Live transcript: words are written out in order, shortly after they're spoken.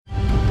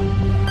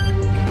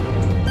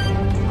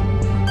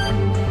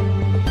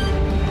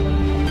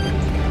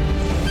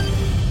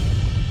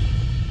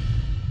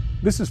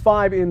This is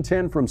 5 in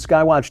 10 from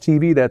Skywatch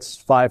TV. That's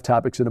 5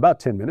 topics in about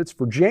 10 minutes.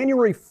 For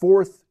January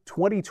 4th,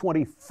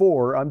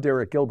 2024, I'm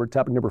Derek Gilbert.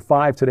 Topic number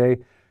 5 today,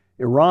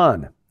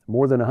 Iran.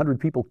 More than 100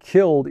 people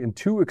killed in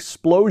 2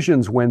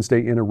 explosions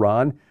Wednesday in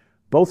Iran,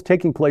 both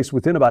taking place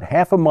within about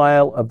half a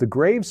mile of the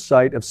grave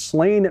site of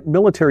slain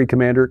military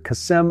commander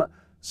Qasem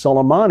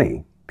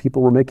Soleimani.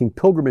 People were making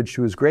pilgrimage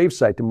to his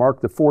gravesite to mark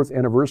the 4th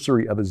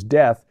anniversary of his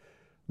death.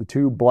 The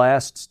 2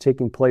 blasts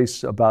taking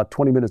place about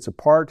 20 minutes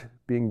apart,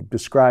 being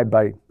described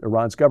by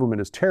Iran's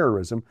government as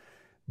terrorism.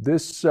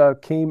 This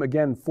came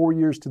again 4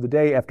 years to the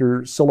day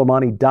after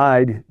Soleimani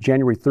died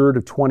January 3rd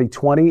of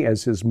 2020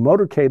 as his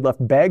motorcade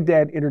left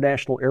Baghdad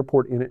International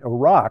Airport in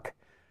Iraq.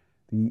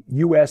 The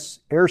U.S.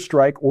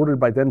 airstrike ordered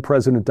by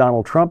then-President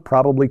Donald Trump,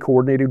 probably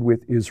coordinated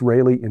with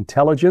Israeli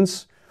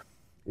intelligence.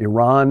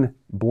 Iran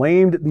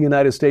blamed the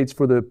United States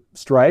for the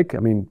strike.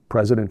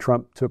 President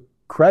Trump took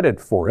credit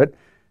for it.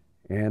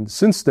 And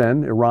since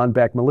then,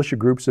 Iran-backed militia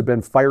groups have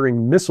been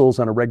firing missiles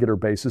on a regular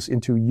basis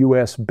into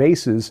U.S.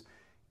 bases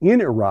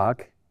in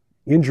Iraq,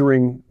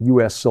 injuring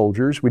U.S.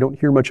 soldiers. We don't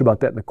hear much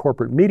about that in the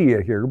corporate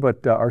media here,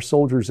 but our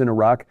soldiers in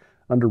Iraq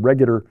under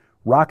regular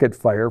rocket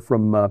fire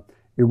from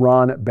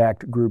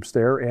Iran-backed groups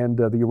there. And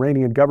the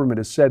Iranian government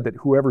has said that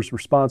whoever's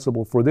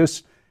responsible for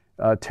this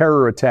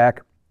terror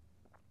attack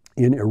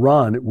in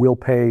Iran will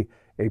pay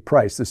a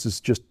price. This is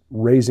just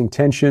raising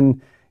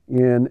tension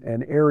in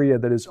an area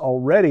that is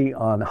already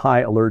on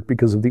high alert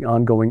because of the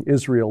ongoing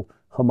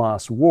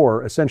Israel-Hamas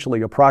war, essentially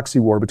a proxy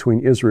war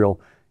between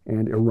Israel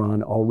and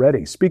Iran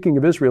already. Speaking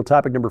of Israel,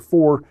 topic number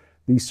 4,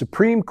 the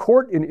Supreme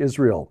Court in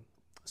Israel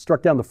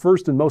struck down the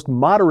first and most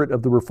moderate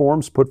of the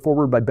reforms put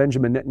forward by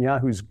Benjamin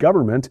Netanyahu's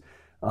government.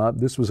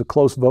 This was a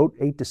close vote,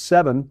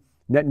 8-7.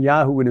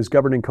 Netanyahu and his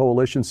governing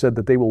coalition said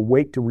that they will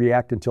wait to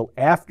react until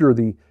after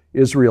the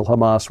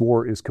Israel-Hamas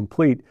war is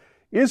complete.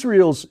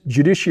 Israel's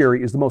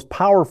judiciary is the most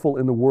powerful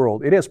in the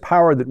world. It has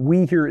power that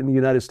we here in the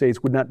United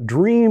States would not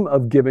dream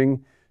of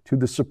giving to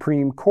the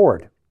Supreme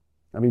Court.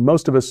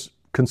 Most of us,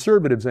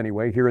 conservatives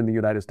anyway, here in the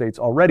United States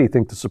already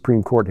think the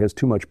Supreme Court has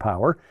too much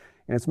power.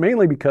 And it's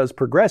mainly because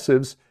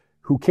progressives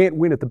who can't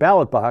win at the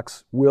ballot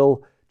box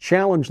will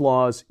challenge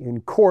laws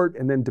in court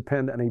and then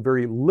depend on a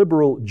very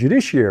liberal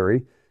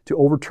judiciary to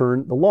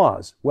overturn the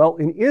laws. Well,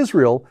 in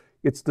Israel,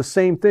 it's the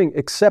same thing,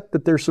 except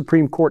that their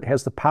Supreme Court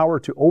has the power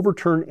to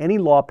overturn any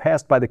law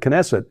passed by the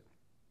Knesset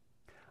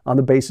on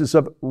the basis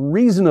of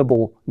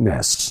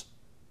reasonableness.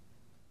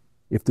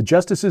 If the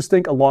justices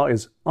think a law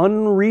is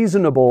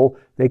unreasonable,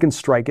 they can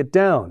strike it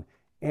down.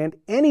 And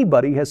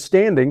anybody has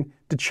standing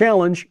to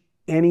challenge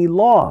any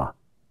law,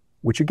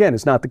 which again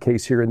is not the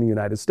case here in the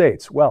United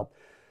States. Well,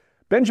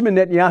 Benjamin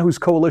Netanyahu's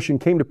coalition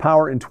came to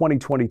power in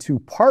 2022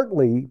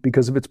 partly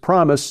because of its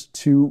promise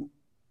to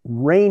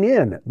rein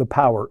in the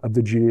power of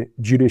the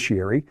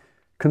judiciary.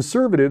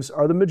 Conservatives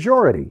are the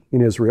majority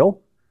in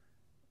Israel.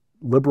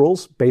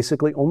 Liberals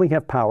basically only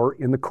have power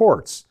in the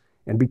courts.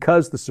 And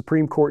because the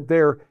Supreme Court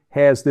there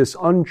has this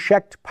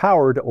unchecked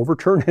power to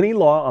overturn any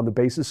law on the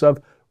basis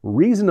of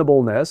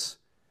reasonableness,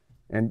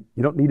 and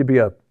you don't need to be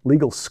a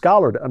legal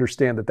scholar to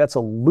understand that that's a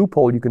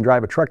loophole you can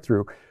drive a truck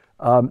through,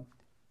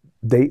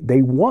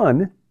 they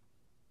won.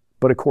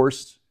 But of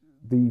course,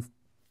 the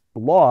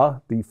law,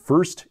 the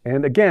first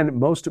and again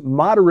most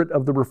moderate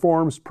of the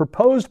reforms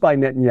proposed by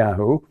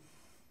Netanyahu,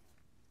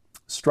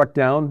 struck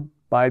down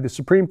by the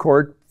Supreme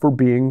Court for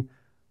being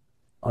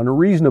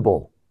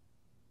unreasonable.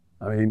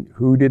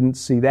 Who didn't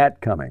see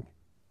that coming?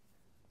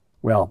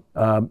 Well,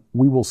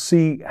 we will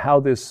see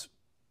how this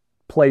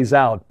plays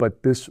out,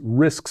 but this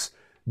risks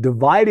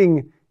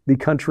dividing the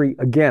country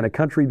again. A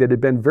country that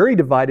had been very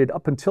divided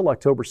up until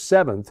October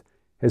 7th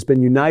has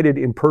been united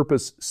in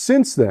purpose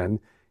since then.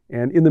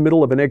 And in the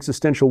middle of an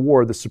existential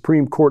war, the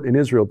Supreme Court in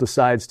Israel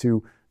decides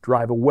to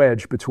drive a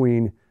wedge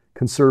between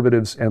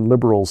conservatives and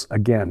liberals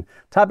again.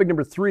 Topic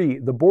number 3,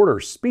 the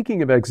border.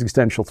 Speaking of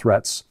existential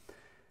threats,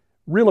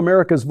 Real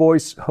America's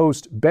Voice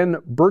host Ben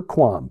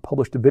Bergquam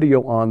published a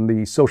video on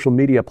the social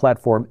media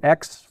platform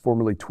X,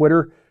 formerly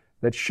Twitter,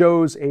 that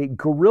shows a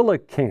guerrilla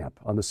camp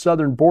on the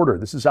southern border.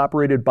 This is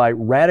operated by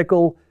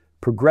radical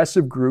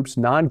progressive groups,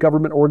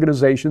 non-government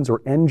organizations, or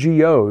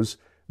NGOs,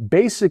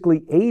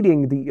 basically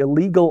aiding the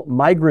illegal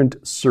migrant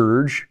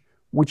surge,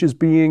 which is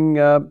being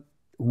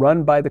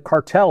run by the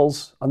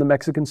cartels on the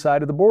Mexican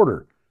side of the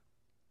border.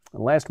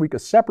 And last week, a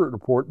separate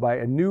report by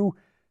a new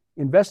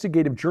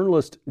investigative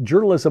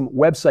journalism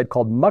website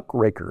called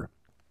Muckraker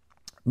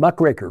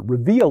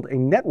revealed a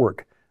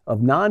network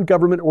of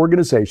non-government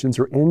organizations,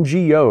 or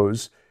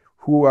NGOs,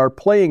 who are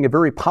playing a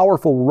very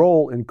powerful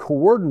role in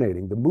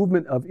coordinating the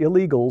movement of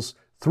illegals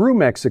through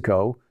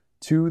Mexico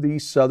to the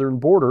southern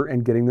border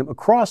and getting them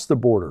across the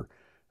border.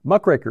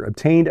 Muckraker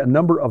obtained a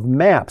number of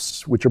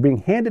maps, which are being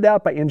handed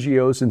out by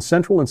NGOs in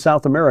Central and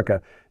South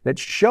America, that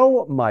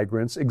show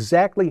migrants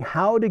exactly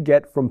how to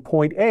get from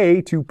point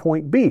A to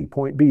point B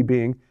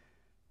being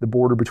the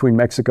border between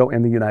Mexico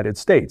and the United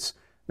States.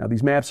 Now,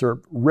 these maps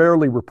are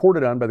rarely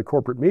reported on by the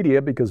corporate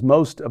media because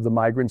most of the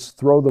migrants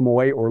throw them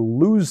away or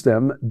lose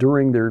them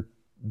during their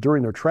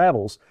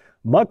travels.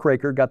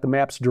 Muckraker got the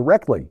maps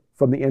directly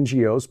from the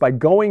NGOs by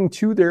going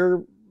to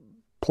their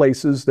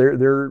places,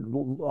 their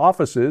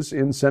offices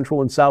in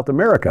Central and South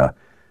America.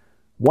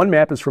 One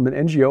map is from an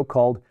NGO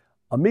called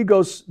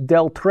Amigos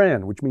del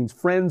Tren, which means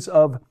Friends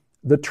of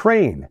the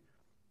Train.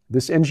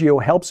 This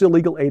NGO helps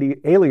illegal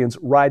aliens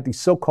ride the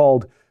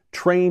so-called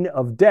train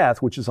of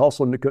death, which is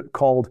also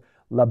called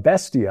La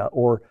Bestia,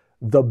 or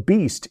the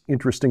Beast,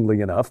 interestingly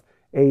enough,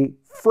 a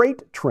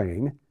freight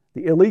train.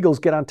 The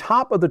illegals get on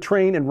top of the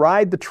train and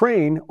ride the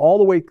train all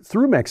the way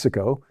through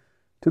Mexico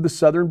to the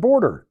southern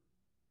border.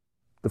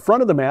 The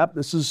front of the map,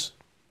 this is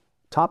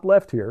top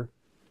left here,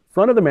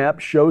 front of the map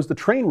shows the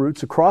train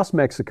routes across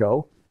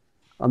Mexico.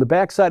 On the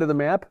back side of the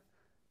map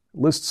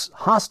lists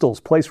hostels,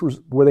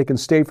 places where they can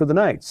stay for the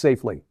night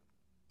safely.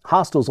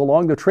 Hostels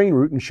along the train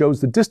route, and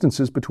shows the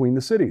distances between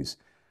the cities.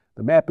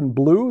 The map in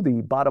blue,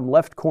 the bottom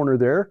left corner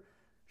there,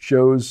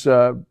 shows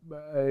a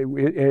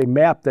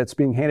map that's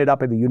being handed out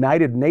by the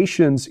United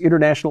Nations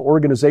International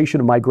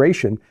Organization of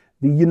Migration.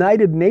 The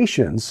United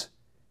Nations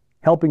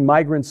helping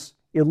migrants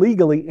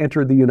illegally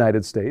enter the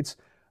United States.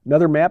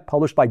 Another map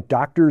published by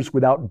Doctors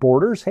Without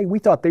Borders. Hey, we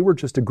thought they were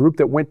just a group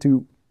that went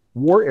to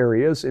war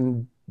areas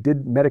and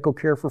did medical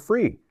care for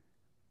free.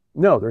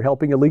 No, they're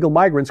helping illegal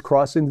migrants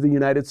cross into the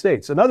United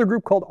States. Another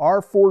group called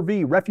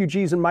R4V,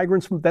 Refugees and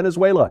Migrants from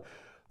Venezuela.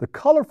 The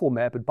colorful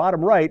map at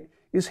bottom right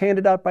is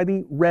handed out by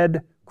the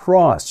Red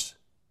Cross.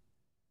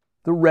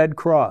 The Red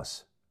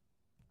Cross.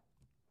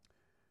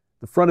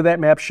 The front of that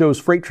map shows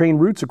freight train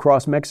routes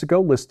across Mexico,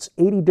 lists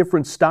 80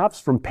 different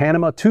stops from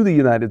Panama to the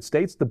United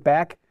States. The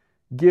back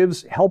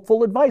gives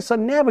helpful advice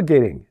on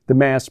navigating the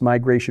mass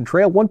migration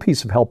trail. One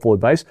piece of helpful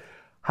advice: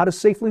 how to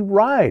safely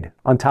ride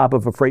on top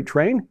of a freight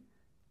train,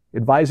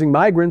 advising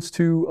migrants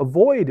to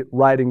avoid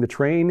riding the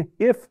train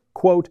if,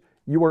 quote,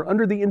 you are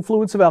under the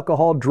influence of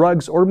alcohol,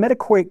 drugs, or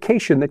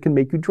medication that can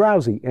make you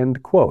drowsy,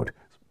 end quote.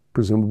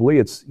 Presumably,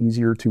 it's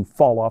easier to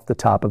fall off the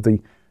top of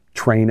the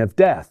train of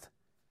death.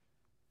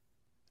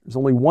 There's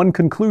only one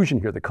conclusion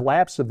here. The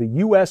collapse of the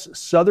U.S.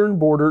 southern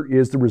border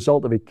is the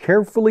result of a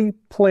carefully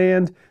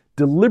planned,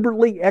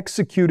 deliberately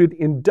executed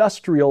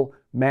industrial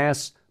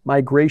mass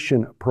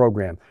migration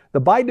program.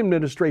 The Biden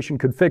administration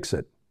could fix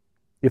it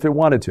if it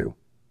wanted to.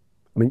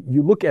 I mean,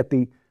 you look at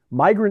the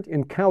migrant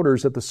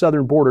encounters at the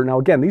southern border. Now,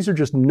 again, these are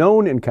just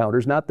known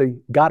encounters, not the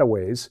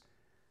gotaways.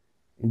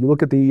 And you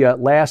look at the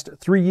last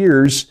 3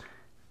 years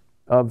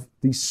of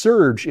the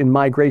surge in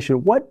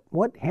migration. What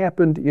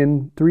happened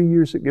in 3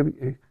 years ago?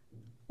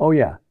 Oh,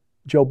 yeah,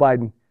 Joe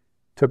Biden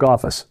took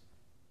office.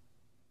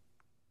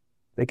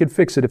 They could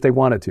fix it if they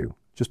wanted to,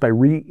 just by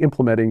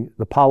re-implementing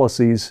the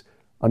policies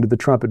under the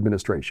Trump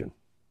administration.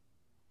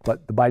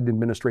 But the Biden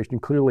administration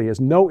clearly has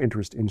no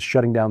interest in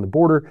shutting down the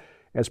border.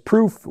 As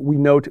proof, we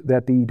note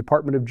that the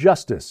Department of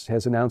Justice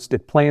has announced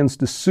it plans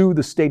to sue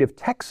the state of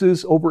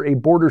Texas over a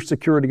border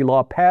security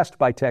law passed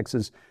by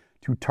Texas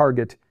to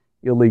target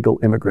illegal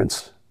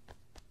immigrants.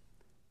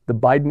 The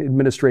Biden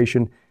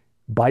administration,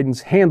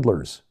 Biden's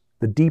handlers,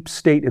 the deep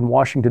state in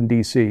Washington,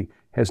 D.C.,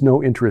 has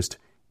no interest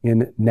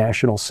in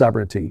national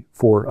sovereignty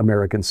for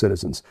American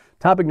citizens.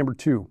 Topic number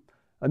 2,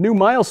 a new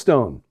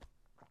milestone.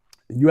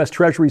 The U.S.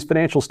 Treasury's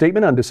financial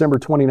statement on December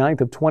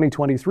 29th of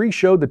 2023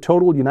 showed the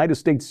total United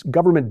States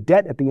government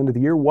debt at the end of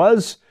the year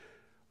was,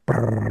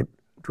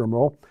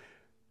 drumroll,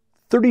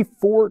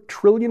 $34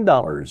 trillion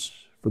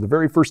for the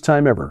very first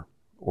time ever.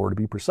 Or to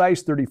be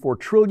precise,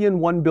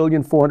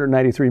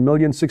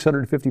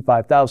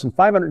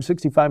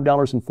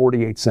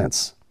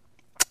 $34,1,493,655,565.48.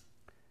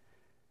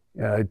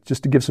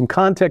 Just to give some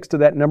context to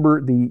that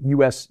number, the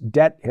U.S.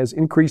 debt has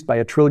increased by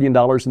 $1 trillion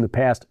in the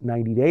past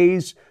 90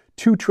 days,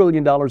 $2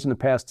 trillion in the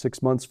past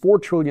 6 months,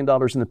 $4 trillion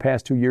in the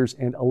past 2 years,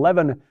 and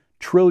 $11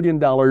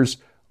 trillion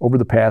over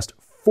the past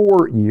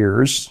 4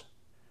 years.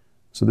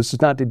 So this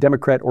is not a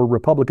Democrat or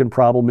Republican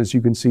problem. As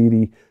you can see,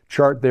 the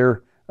chart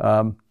there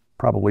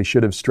probably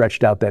should have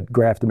stretched out that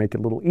graph to make it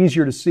a little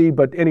easier to see.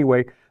 But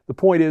anyway, the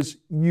point is,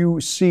 you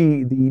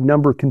see the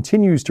number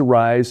continues to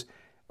rise.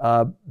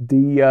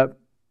 The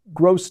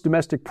gross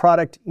domestic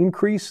product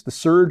increase, the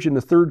surge in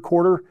the third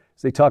quarter,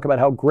 as they talk about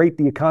how great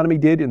the economy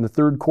did in the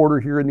third quarter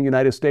here in the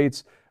United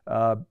States,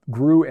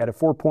 grew at a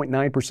 4.9%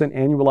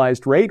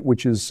 annualized rate,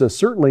 which is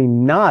certainly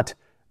not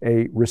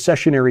a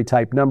recessionary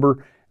type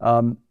number.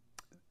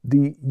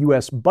 The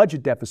U.S.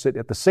 budget deficit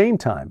at the same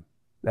time,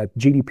 that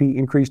GDP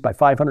increased by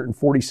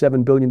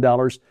 $547 billion.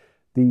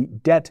 The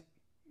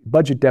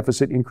budget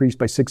deficit increased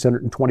by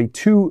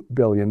 $622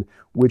 billion,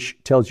 which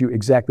tells you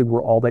exactly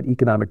where all that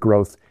economic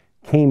growth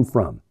came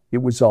from.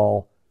 It was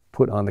all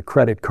put on the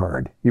credit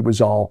card. It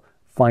was all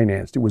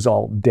financed. It was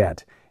all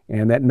debt.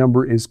 And that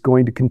number is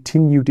going to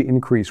continue to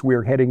increase. We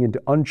are heading into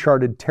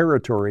uncharted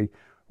territory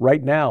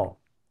right now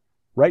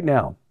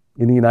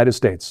in the United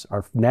States.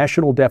 Our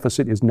national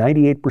deficit is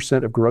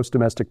 98% of gross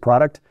domestic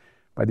product.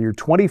 By the year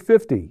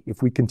 2050,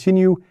 if we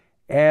continue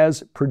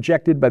as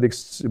projected by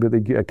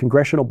the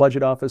Congressional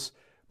Budget Office,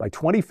 by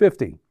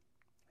 2050,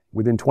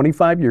 within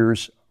 25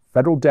 years,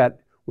 federal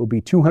debt will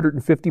be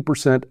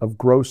 250% of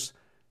gross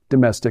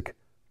domestic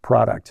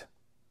product.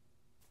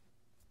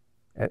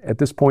 At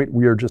this point,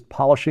 we are just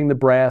polishing the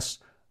brass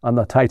on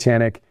the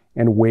Titanic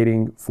and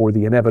waiting for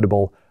the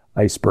inevitable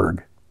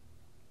iceberg.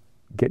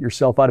 Get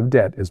yourself out of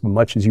debt as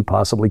much as you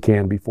possibly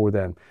can before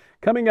then.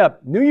 Coming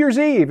up, New Year's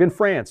Eve in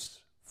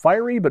France.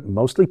 Fiery but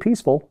mostly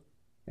peaceful,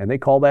 and they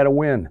call that a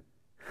win.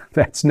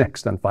 That's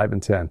next on 5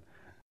 and 10.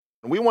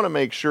 We want to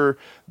make sure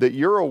that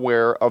you're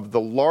aware of the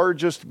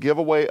largest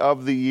giveaway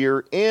of the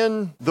year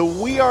in the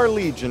We Are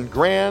Legion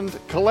Grand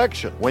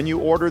Collection. When you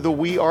order the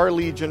We Are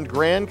Legion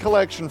Grand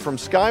Collection from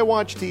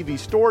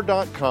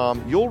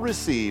SkywatchTVStore.com, you'll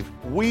receive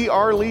We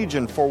Are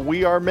Legion for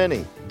We Are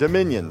Many,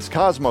 Dominions,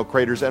 Cosmo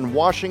Craters, and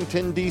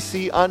Washington,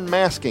 D.C.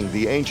 Unmasking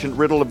the Ancient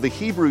Riddle of the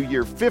Hebrew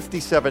Year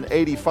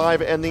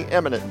 5785 and the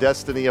Eminent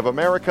Destiny of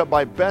America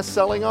by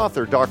best-selling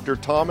author Dr.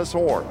 Thomas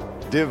Horn.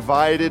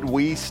 Divided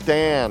We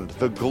Stand,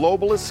 the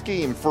globalist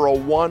scheme for a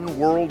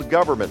one-world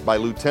government by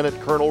Lieutenant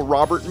Colonel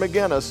Robert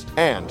McGinnis,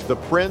 and The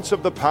Prince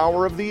of the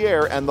Power of the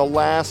Air and the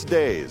Last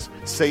Days,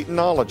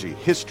 Satanology,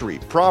 History,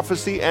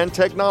 Prophecy, and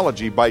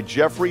Technology by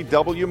Jeffrey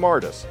W.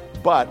 Martis.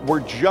 But we're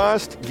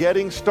just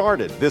getting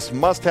started. This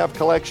must-have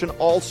collection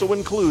also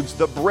includes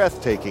the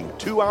breathtaking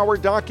 2-hour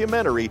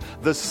documentary,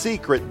 The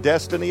Secret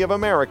Destiny of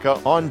America,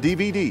 on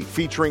DVD,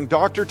 featuring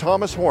Dr.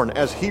 Thomas Horn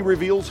as he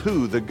reveals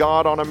who the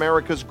God on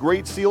America's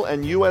Great Seal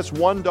and U.S.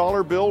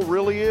 $1 bill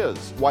really is,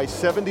 why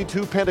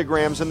 72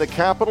 pentagrams in the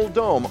Capitol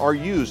Dome are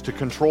used to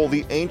control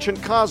the ancient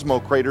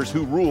Cosmo Craters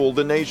who rule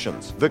the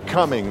nations, the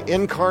coming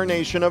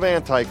incarnation of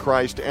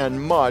Antichrist,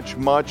 and much,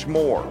 much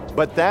more.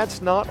 But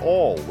that's not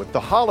all. With the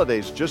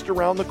holidays just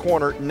around the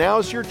corner,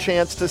 now's your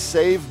chance to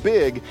save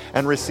big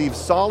and receive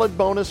solid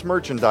bonus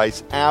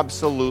merchandise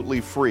absolutely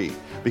free.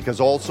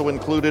 Because also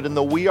included in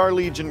the We Are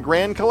Legion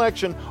Grand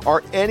Collection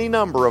are any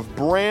number of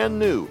brand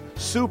new,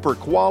 super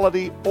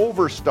quality,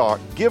 overstock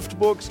gift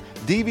books,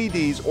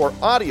 DVDs, or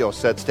audio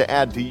sets to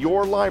add to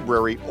your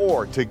library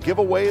or to give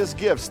away as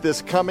gifts this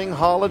coming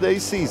holiday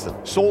season.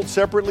 Sold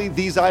separately,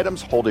 these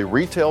items hold a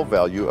retail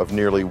value of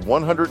nearly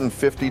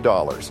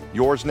 $150.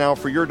 Yours now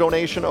for your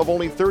donation of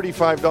only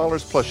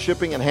 $35 plus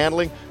shipping and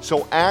handling,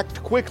 so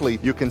act quickly.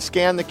 You can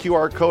scan the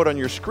QR code on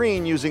your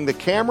screen using the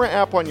camera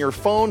app on your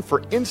phone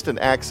for instant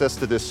access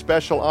to this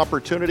special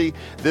opportunity.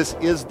 This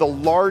is the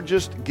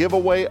largest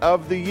giveaway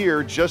of the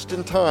year, just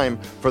in time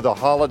for the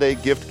holiday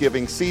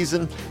gift-giving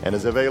season, and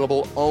is available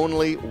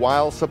only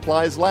while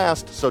supplies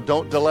last, so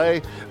don't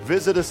delay.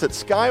 Visit us at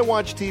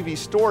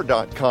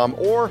skywatchtvstore.com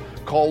or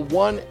call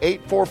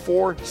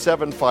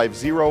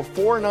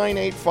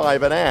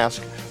 1-844-750-4985 and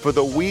ask for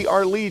the We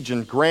Are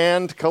Legion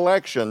Grand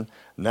Collection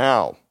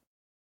now.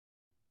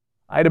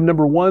 Item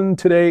number 1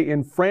 today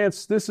in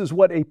France. This is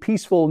what a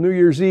peaceful New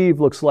Year's Eve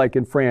looks like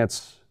in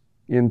France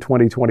in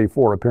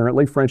 2024.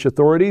 Apparently, French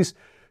authorities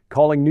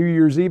calling New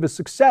Year's Eve a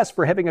success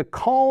for having a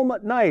calm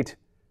night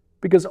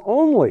because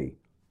only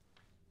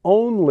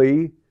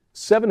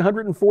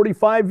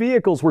 745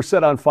 vehicles were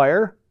set on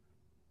fire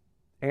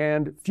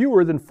and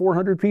fewer than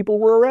 400 people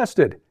were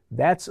arrested.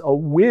 That's a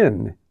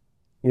win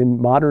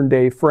in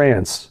modern-day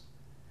France.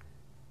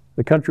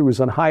 The country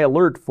was on high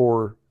alert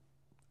for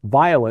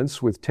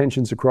violence with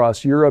tensions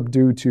across Europe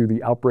due to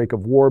the outbreak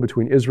of war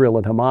between Israel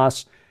and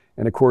Hamas,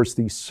 and of course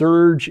the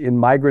surge in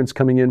migrants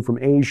coming in from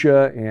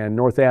Asia and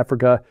North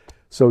Africa.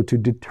 So to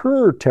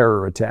deter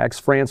terror attacks,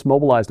 France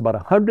mobilized about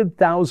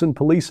 100,000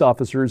 police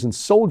officers and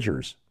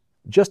soldiers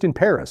just in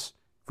Paris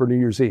for New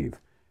Year's Eve.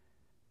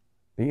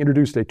 They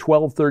introduced a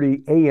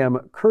 12:30 a.m.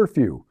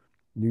 curfew.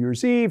 New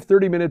Year's Eve,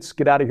 30 minutes,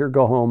 get out of here,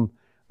 go home.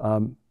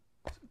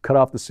 Cut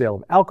off the sale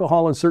of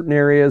alcohol in certain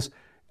areas,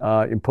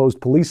 imposed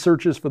police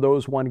searches for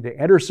those wanting to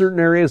enter certain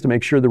areas to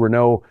make sure there were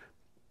no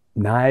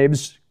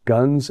knives,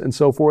 guns, and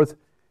so forth.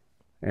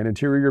 And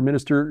Interior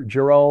Minister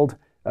Gerald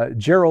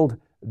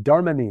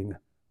Darmanin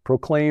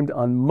proclaimed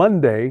on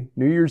Monday,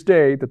 New Year's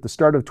Day, that the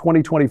start of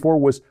 2024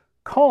 was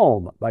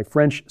calm by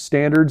French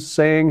standards,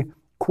 saying,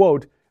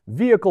 quote,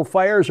 vehicle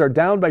fires are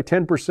down by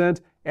 10%,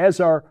 as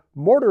are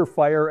mortar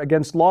fire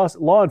against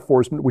law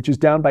enforcement, which is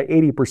down by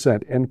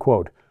 80%, end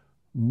quote.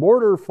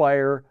 Mortar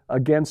fire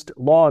against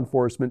law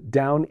enforcement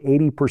down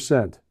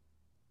 80%.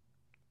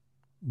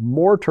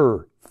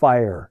 Mortar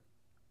fire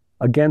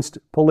against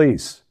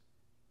police.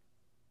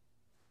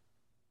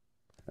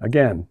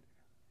 Again,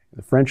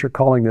 the French are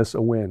calling this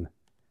a win.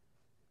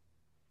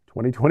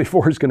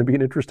 2024 is going to be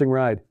an interesting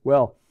ride.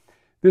 Well,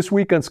 this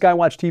week on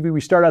Skywatch TV,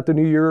 we start out the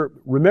new year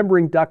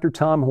remembering Dr.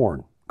 Tom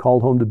Horn,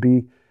 called home to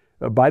be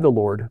by the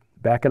Lord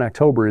back in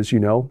October, as you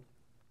know.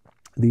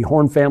 The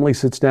Horn family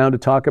sits down to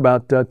talk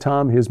about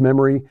Tom, his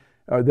memory,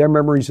 their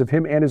memories of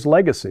him and his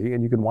legacy,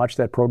 and you can watch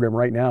that program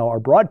right now. Our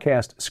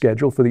broadcast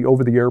schedule for the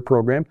over-the-air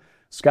program,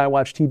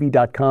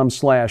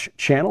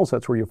 skywatchtv.com/channels.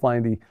 That's where you'll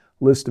find the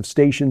list of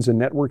stations and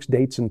networks,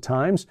 dates and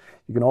times.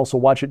 You can also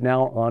watch it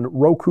now on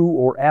Roku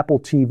or Apple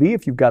TV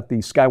if you've got the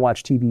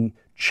Skywatch TV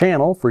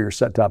channel for your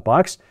set-top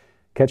box.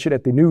 Catch it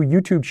at the new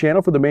YouTube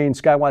channel for the main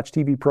Skywatch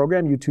TV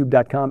program,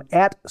 youtube.com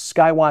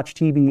 /Skywatch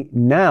TV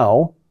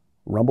now.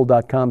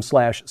 Rumble.com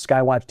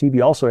 /Skywatch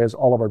TV also has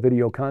all of our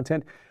video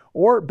content.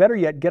 Or better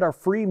yet, get our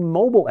free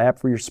mobile app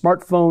for your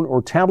smartphone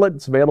or tablet.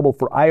 It's available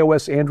for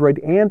iOS, Android,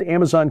 and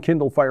Amazon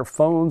Kindle Fire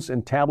phones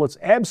and tablets,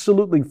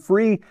 absolutely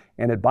free,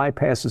 and it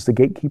bypasses the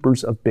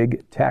gatekeepers of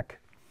big tech.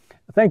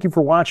 Thank you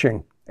for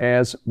watching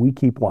as we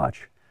keep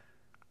watch.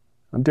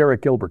 I'm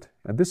Derek Gilbert,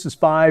 and this is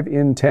 5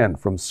 in 10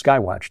 from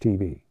Skywatch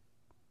TV.